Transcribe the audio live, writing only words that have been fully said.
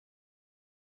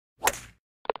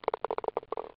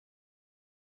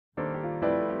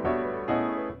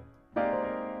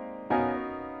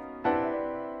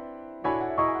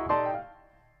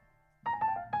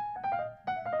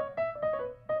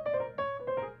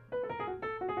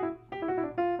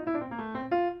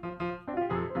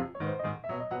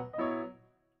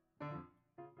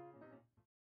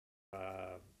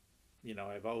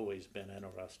I've always been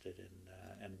interested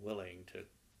in and willing to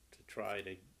try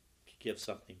to give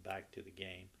something back to the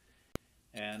game.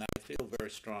 And I feel very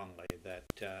strongly that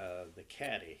the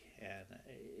caddy and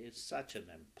is such an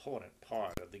important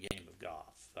part of the game of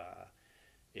golf.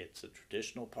 It's a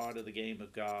traditional part of the game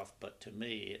of golf, but to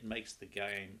me, it makes the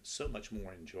game so much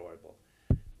more enjoyable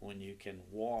when you can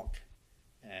walk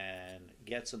and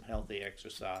get some healthy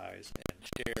exercise and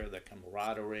share the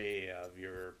camaraderie of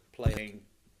your playing,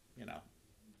 you know,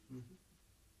 Hmm.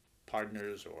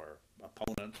 partners or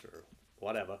opponents or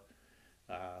whatever,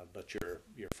 but you're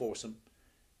foursome.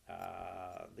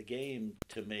 The game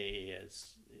to me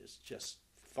is just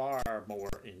far more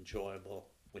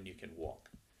enjoyable when you can walk,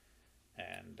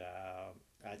 and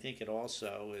I think it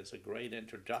also is a great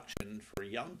introduction for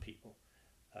young people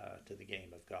to the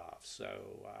game of golf.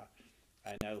 So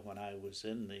I know when I was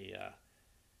in the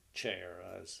chair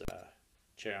as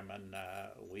chairman,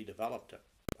 we developed a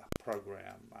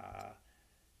program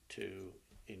to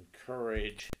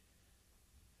encourage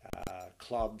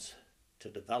clubs to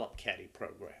develop caddy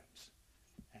programs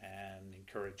and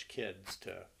encourage kids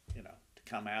to to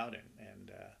come out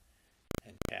and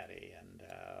caddy. And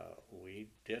we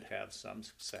did have some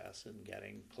success in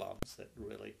getting clubs that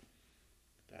really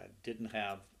didn't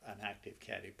have an active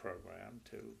caddy program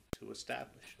to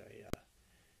establish a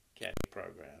caddy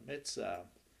program. It's a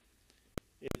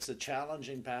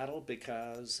challenging battle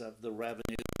because of the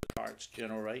revenue the carts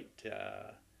generate,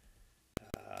 and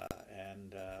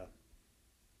the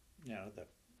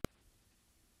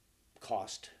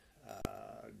cost.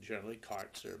 Generally,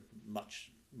 carts are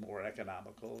much more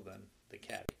economical than the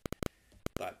caddy,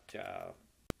 but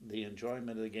the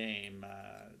enjoyment of the game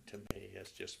to me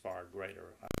is just far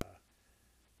greater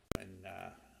when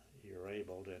you're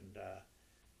able to.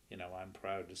 And I'm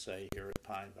proud to say here at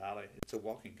Pine Valley, it's a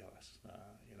walking course.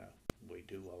 We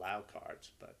do allow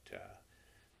carts, but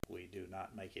we do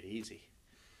not make it easy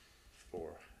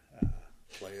for uh,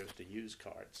 players to use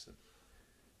carts. And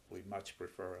we much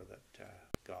prefer that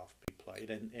golf be played.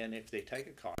 And if they take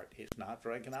a cart, it's not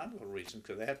for economical reasons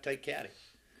because they have to take caddy.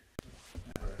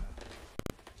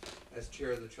 As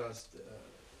chair of the trust,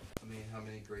 how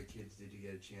many great kids did you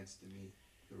get a chance to meet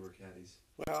who were caddies?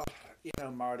 Well,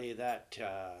 Marty,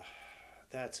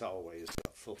 that's always a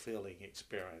fulfilling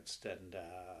experience. And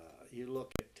you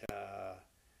look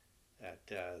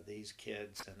at these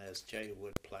kids, and as Jay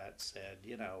Woodplatt said,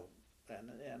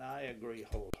 and I agree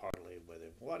wholeheartedly with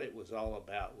him. What it was all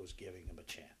about was giving them a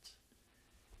chance.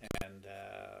 And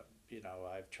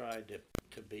I've tried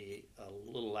to be a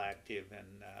little active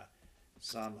in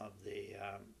some of the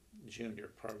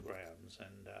junior programs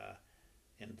and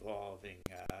involving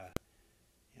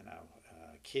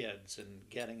kids and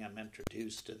getting them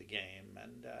introduced to the game.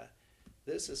 And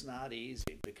this is not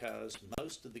easy because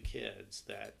most of the kids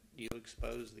that you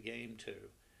expose the game to,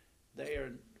 they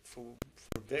are for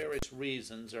various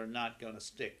reasons are not going to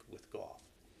stick with golf.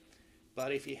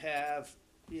 But if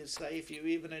if you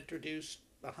even introduce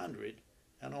 100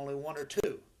 and only one or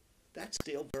two, that's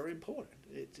still very important.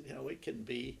 It can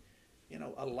be,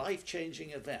 a life-changing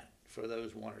event for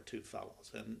those one or two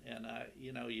fellows. And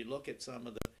you look at some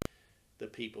of the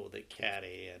people that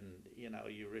caddy, and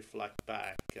you reflect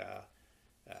back,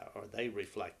 or they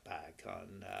reflect back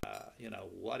on,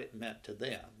 what it meant to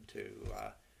them to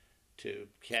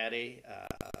caddy,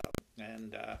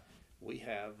 and we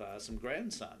have some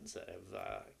grandsons that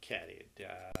have caddied,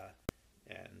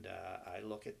 and I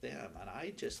look at them, and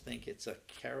I just think it's a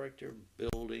character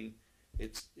building.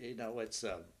 It's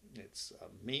a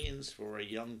means for a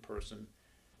young person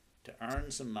to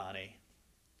earn some money,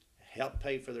 help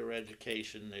pay for their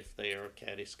education if they are a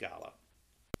caddy scholar,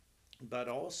 but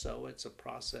also it's a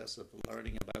process of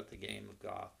learning about the game of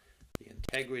golf, the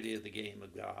integrity of the game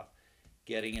of golf,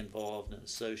 getting involved and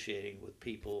associating with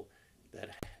people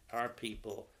that are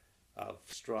people of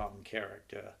strong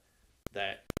character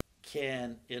that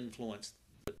can influence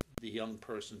the young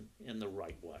person in the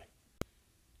right way.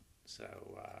 So,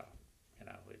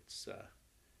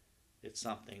 it's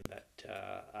something that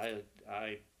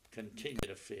I continue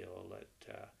to feel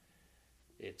that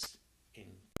it's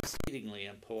exceedingly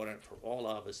important for all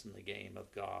of us in the game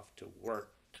of golf to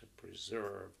work to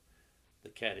preserve the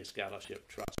Caddy Scholarship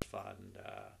Trust Fund.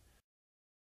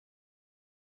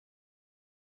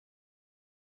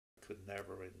 Could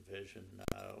never envision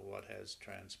what has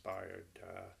transpired.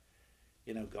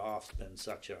 Golf's been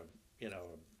such a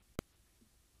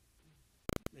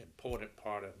important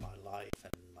part of my life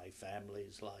and my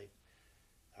family's life.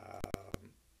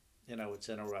 It's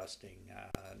interesting.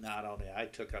 Not only I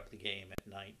took up the game at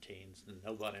 19, and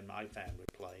nobody in my family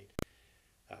played,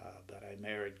 but I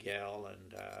married Gail,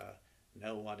 and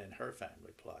no one in her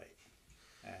family played.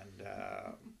 And,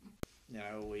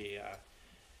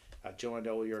 I joined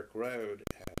Old York Road,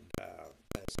 and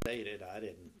as stated, I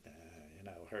didn't,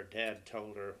 her dad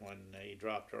told her when he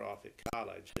dropped her off at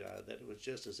college that it was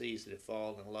just as easy to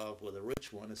fall in love with a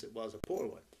rich one as it was a poor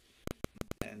one.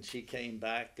 And she came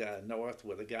back north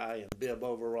with a guy in bib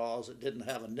overalls that didn't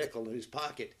have a nickel in his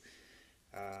pocket.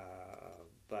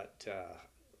 But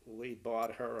we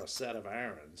bought her a set of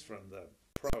irons from the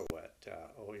pro at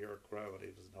Old York Road.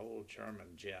 He was an old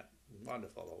German gent,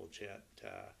 wonderful old gent.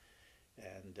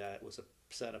 And it was a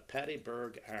set of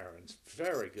Pettyberg irons,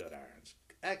 very good irons,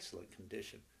 excellent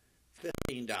condition.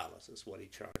 $15 is what he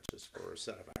charges for a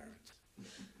set of irons.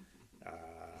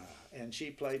 And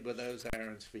she played with those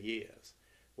irons for years.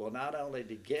 Well, not only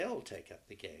did Gail take up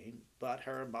the game, but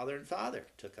her mother and father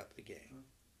took up the game.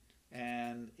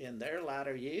 And in their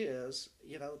latter years,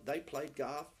 they played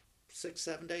golf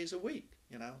 6-7 days a week.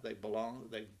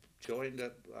 They joined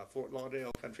a Fort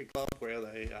Lauderdale Country Club where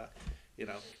they,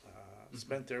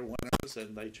 spent their winters,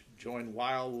 and they joined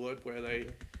Wildwood where they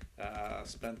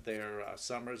spent their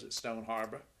summers at Stone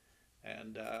Harbor.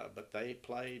 And but they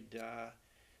played.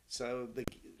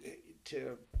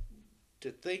 To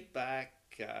think back,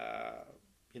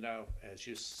 as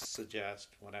you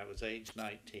suggest, when I was age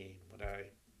 19, when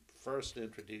I first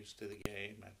introduced to the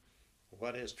game, and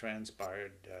what has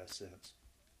transpired since.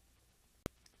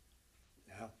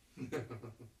 Yeah.